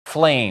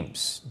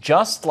Flames,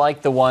 just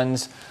like the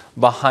ones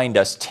behind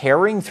us,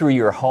 tearing through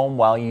your home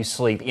while you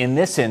sleep. In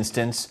this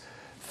instance,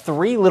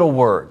 3 little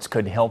words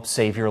could help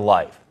save your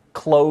life.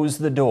 Close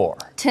the door.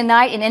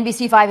 Tonight, an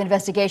NBC5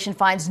 investigation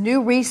finds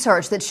new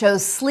research that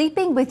shows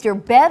sleeping with your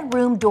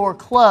bedroom door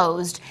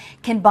closed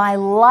can buy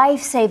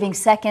life-saving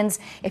seconds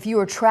if you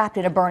are trapped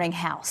in a burning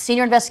house.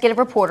 Senior investigative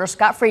reporter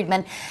Scott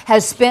Friedman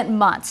has spent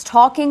months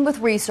talking with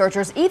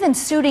researchers, even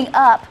suiting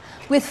up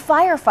with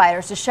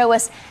firefighters to show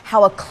us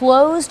how a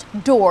closed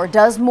door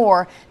does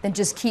more than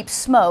just keep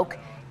smoke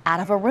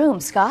out of a room.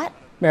 Scott?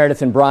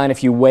 Meredith and Brian,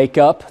 if you wake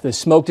up, the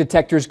smoke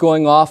detector's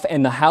going off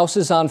and the house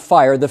is on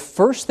fire, the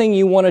first thing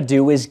you want to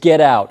do is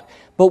get out.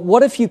 But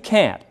what if you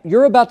can't?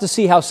 You're about to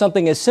see how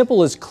something as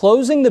simple as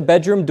closing the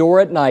bedroom door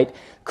at night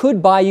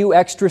could buy you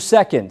extra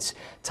seconds.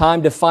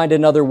 Time to find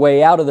another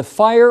way out of the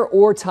fire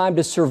or time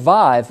to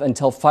survive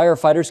until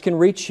firefighters can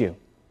reach you.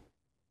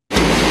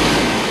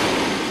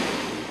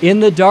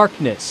 In the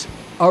darkness,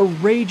 a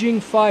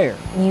raging fire.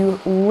 You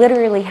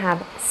literally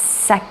have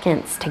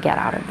seconds to get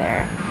out of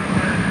there.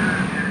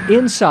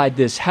 Inside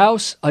this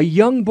house, a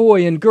young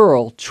boy and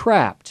girl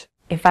trapped.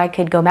 If I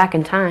could go back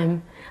in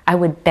time, I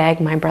would beg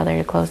my brother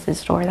to close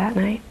his door that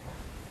night.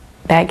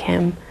 Beg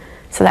him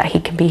so that he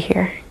could be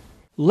here.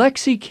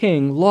 Lexi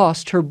King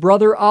lost her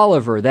brother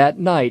Oliver that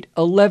night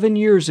 11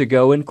 years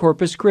ago in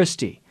Corpus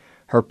Christi.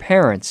 Her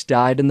parents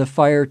died in the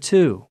fire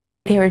too.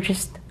 They were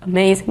just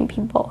amazing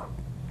people.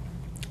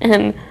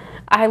 And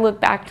I look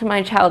back to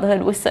my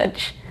childhood with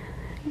such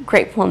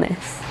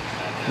gratefulness.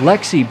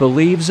 Lexi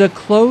believes a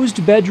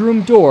closed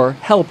bedroom door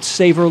helped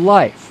save her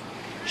life.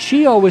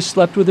 She always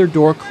slept with her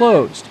door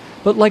closed,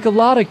 but like a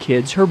lot of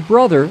kids, her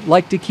brother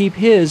liked to keep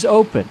his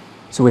open.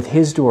 So with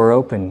his door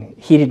open,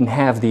 he didn't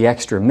have the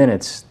extra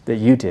minutes that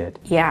you did.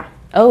 Yeah.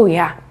 Oh,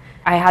 yeah.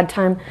 I had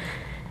time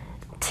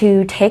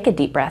to take a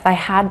deep breath. I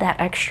had that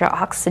extra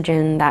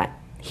oxygen that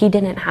he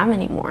didn't have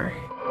anymore.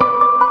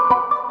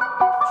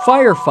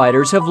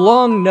 Firefighters have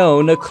long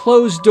known a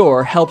closed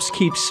door helps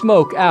keep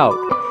smoke out.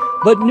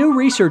 But new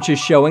research is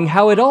showing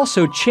how it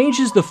also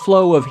changes the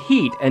flow of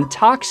heat and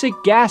toxic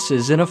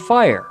gases in a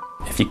fire.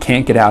 If you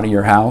can't get out of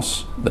your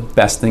house, the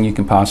best thing you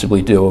can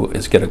possibly do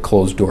is get a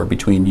closed door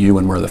between you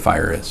and where the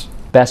fire is.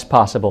 Best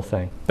possible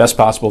thing. Best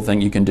possible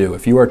thing you can do.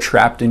 If you are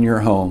trapped in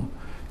your home,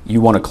 you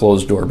want a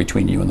closed door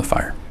between you and the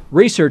fire.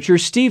 Researcher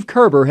Steve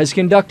Kerber has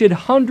conducted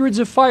hundreds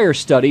of fire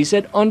studies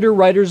at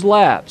Underwriters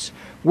Labs,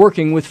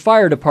 working with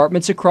fire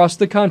departments across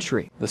the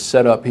country. The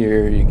setup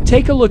here,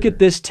 Take a look at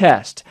this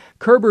test.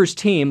 Kerber's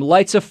team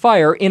lights a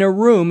fire in a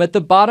room at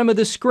the bottom of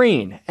the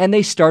screen, and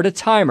they start a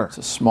timer. It's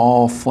a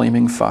small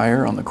flaming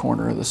fire on the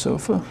corner of the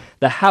sofa.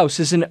 The house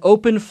is an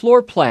open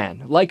floor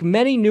plan, like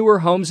many newer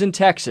homes in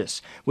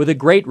Texas, with a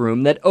great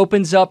room that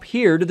opens up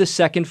here to the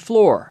second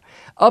floor.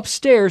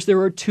 Upstairs, there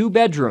are 2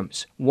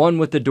 bedrooms, one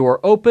with the door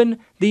open,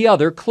 the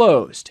other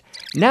closed.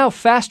 Now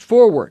fast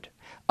forward.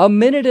 A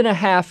minute and a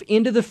half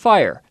into the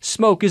fire,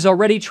 smoke is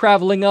already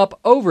traveling up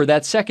over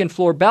that second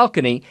floor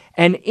balcony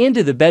and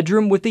into the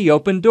bedroom with the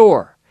open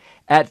door.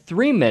 At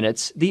 3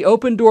 minutes, the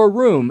open door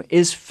room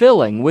is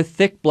filling with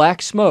thick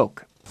black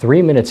smoke.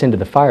 3 minutes into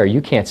the fire,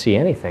 you can't see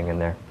anything in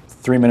there.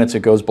 3 minutes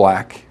it goes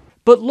black.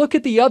 But look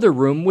at the other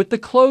room with the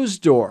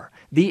closed door.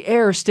 The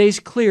air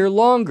stays clear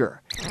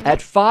longer.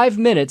 At 5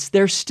 minutes,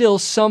 there's still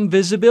some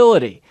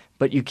visibility,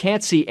 but you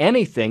can't see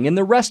anything in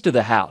the rest of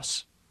the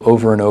house.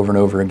 Over and over and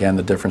over again,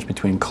 the difference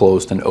between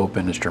closed and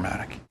open is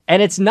dramatic.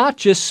 And it's not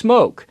just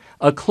smoke.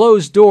 A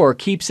closed door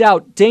keeps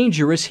out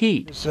dangerous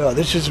heat.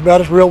 This is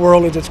about as real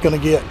world as it's going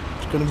to get.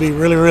 It's going to be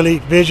really, really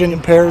vision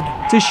impaired.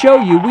 To show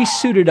you, we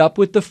suited up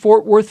with the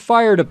Fort Worth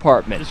Fire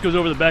Department. This goes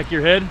over the back of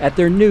your head? At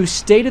their new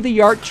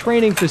state-of-the-art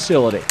training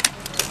facility.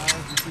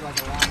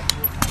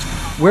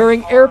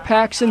 Wearing air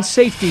packs and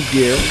safety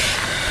gear,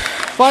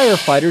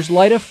 firefighters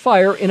light a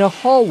fire in a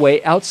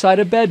hallway outside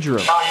a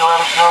bedroom.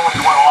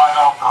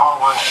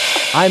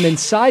 I'm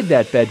inside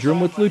that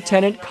bedroom with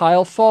Lieutenant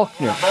Kyle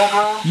Faulkner.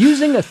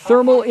 Using a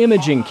thermal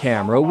imaging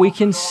camera, we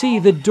can see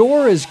the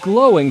door is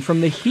glowing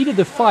from the heat of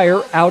the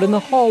fire out in the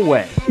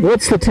hallway.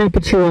 What's the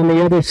temperature on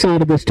the other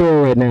side of this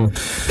door right now?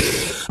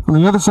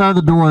 On the other side of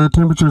the door, the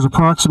temperature is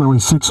approximately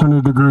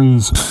 600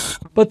 degrees.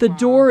 But the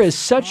door is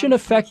such an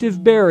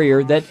effective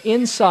barrier that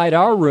inside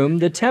our room,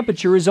 the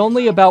temperature is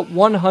only about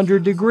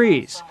 100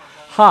 degrees.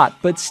 Hot,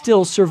 but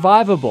still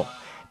survivable.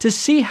 To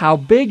see how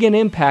big an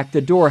impact the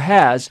door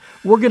has,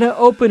 we're going to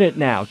open it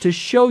now to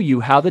show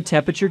you how the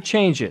temperature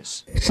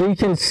changes. So you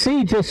can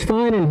see just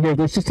fine in here.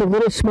 There's just a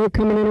little smoke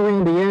coming in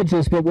around the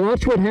edges, but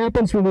watch what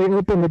happens when we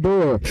open the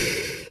door.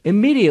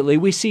 Immediately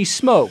we see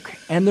smoke,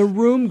 and the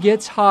room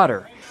gets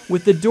hotter.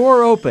 With the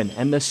door open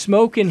and the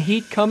smoke and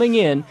heat coming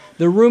in,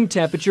 the room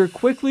temperature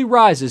quickly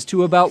rises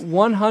to about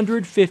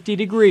 150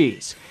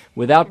 degrees.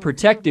 Without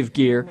protective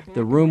gear,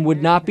 the room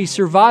would not be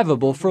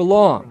survivable for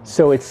long.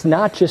 So it's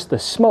not just the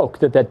smoke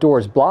that door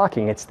is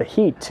blocking, it's the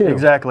heat too.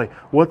 Exactly.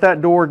 What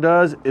that door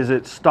does is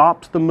it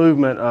stops the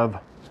movement of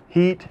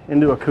heat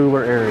into a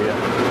cooler area.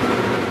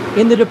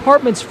 In the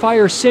department's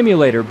fire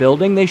simulator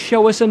building, they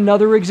show us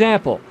another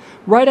example.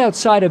 Right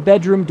outside a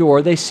bedroom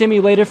door, they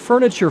simulate a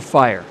furniture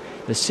fire.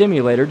 The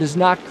simulator does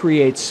not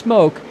create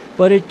smoke,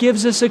 but it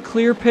gives us a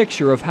clear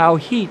picture of how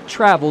heat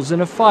travels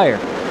in a fire.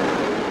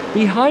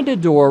 Behind a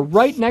door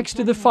right next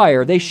to the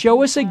fire, they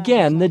show us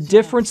again the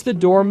difference the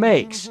door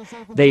makes.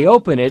 They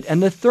open it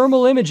and the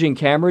thermal imaging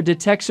camera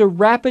detects a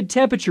rapid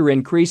temperature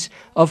increase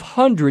of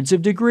hundreds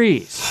of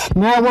degrees.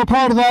 Now we're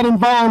part of that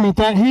environment.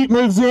 That heat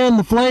moves in,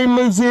 the flame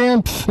moves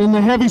in, and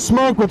the heavy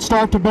smoke would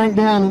start to bank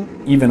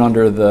down. Even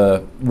under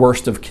the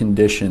worst of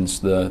conditions,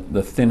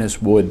 the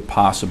thinnest wood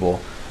possible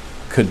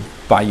could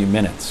buy you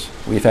minutes.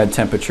 We've had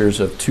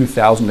temperatures of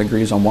 2,000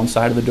 degrees on one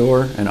side of the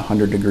door and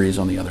 100 degrees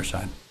on the other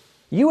side.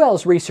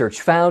 UL's research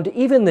found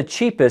even the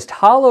cheapest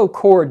hollow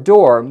core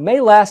door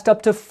may last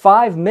up to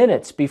 5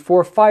 minutes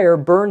before fire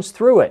burns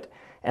through it,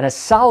 and a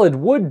solid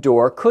wood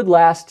door could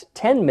last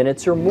 10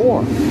 minutes or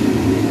more.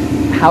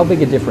 How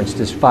big a difference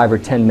does 5 or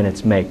 10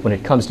 minutes make when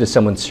it comes to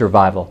someone's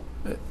survival?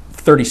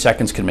 30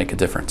 seconds can make a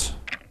difference.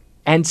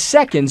 And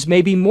seconds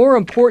may be more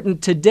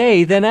important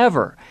today than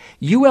ever.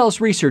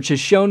 UL's research has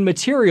shown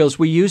materials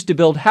we use to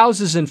build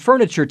houses and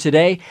furniture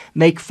today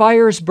make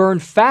fires burn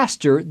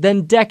faster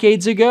than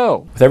decades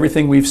ago. With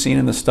everything we've seen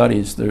in the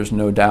studies, there's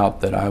no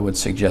doubt that I would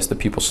suggest that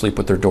people sleep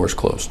with their doors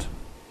closed.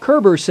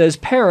 Kerber says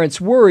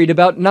parents worried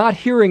about not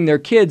hearing their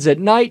kids at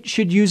night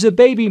should use a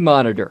baby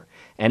monitor.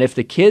 And if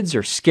the kids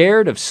are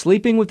scared of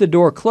sleeping with the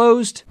door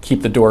closed,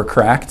 keep the door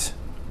cracked.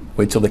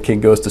 Wait till the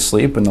kid goes to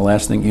sleep, and the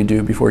last thing you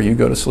do before you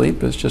go to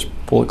sleep is just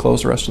pull it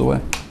closed the rest of the way.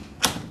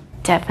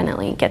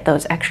 Definitely get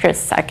those extra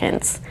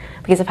seconds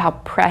because of how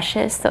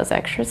precious those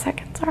extra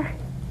seconds are.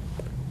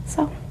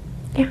 So,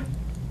 yeah.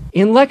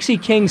 In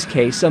Lexi King's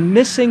case, a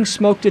missing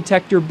smoke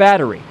detector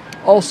battery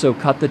also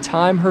cut the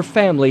time her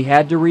family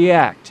had to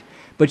react.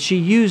 But she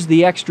used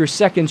the extra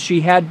seconds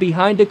she had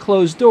behind a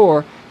closed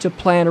door to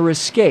plan her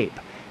escape,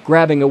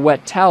 grabbing a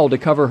wet towel to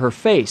cover her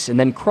face and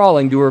then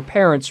crawling to her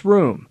parents'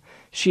 room.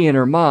 She and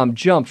her mom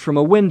jumped from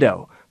a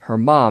window. Her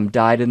mom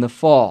died in the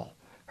fall.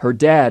 Her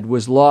dad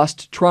was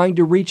lost trying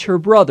to reach her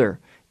brother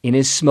in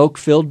his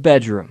smoke-filled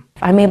bedroom.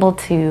 I'm able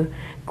to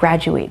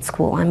graduate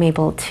school. I'm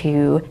able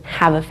to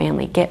have a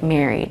family, get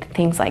married,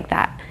 things like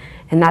that.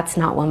 And that's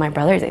not what my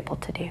brother is able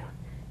to do.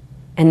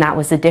 And that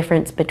was the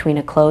difference between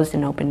a closed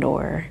and open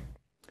door.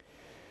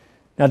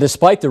 Now,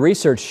 despite the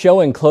research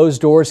showing closed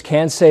doors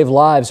can save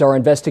lives, our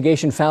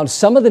investigation found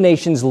some of the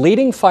nation's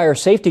leading fire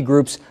safety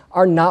groups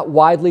are not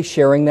widely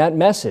sharing that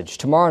message.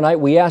 Tomorrow night,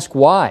 we ask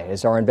why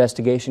as our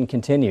investigation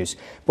continues.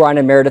 Brian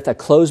and Meredith, a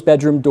closed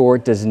bedroom door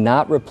does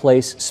not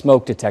replace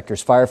smoke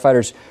detectors.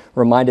 Firefighters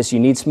remind us you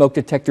need smoke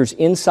detectors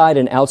inside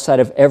and outside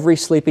of every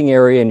sleeping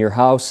area in your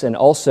house, and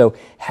also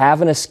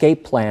have an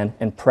escape plan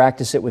and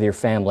practice it with your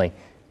family.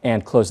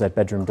 And close that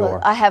bedroom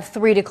door. I have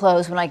 3 to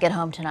close when I get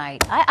home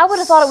tonight. I would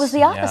have thought it was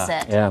the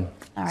opposite. Yeah.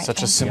 All right,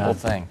 Such a simple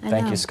thing.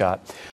 Thank you, Scott.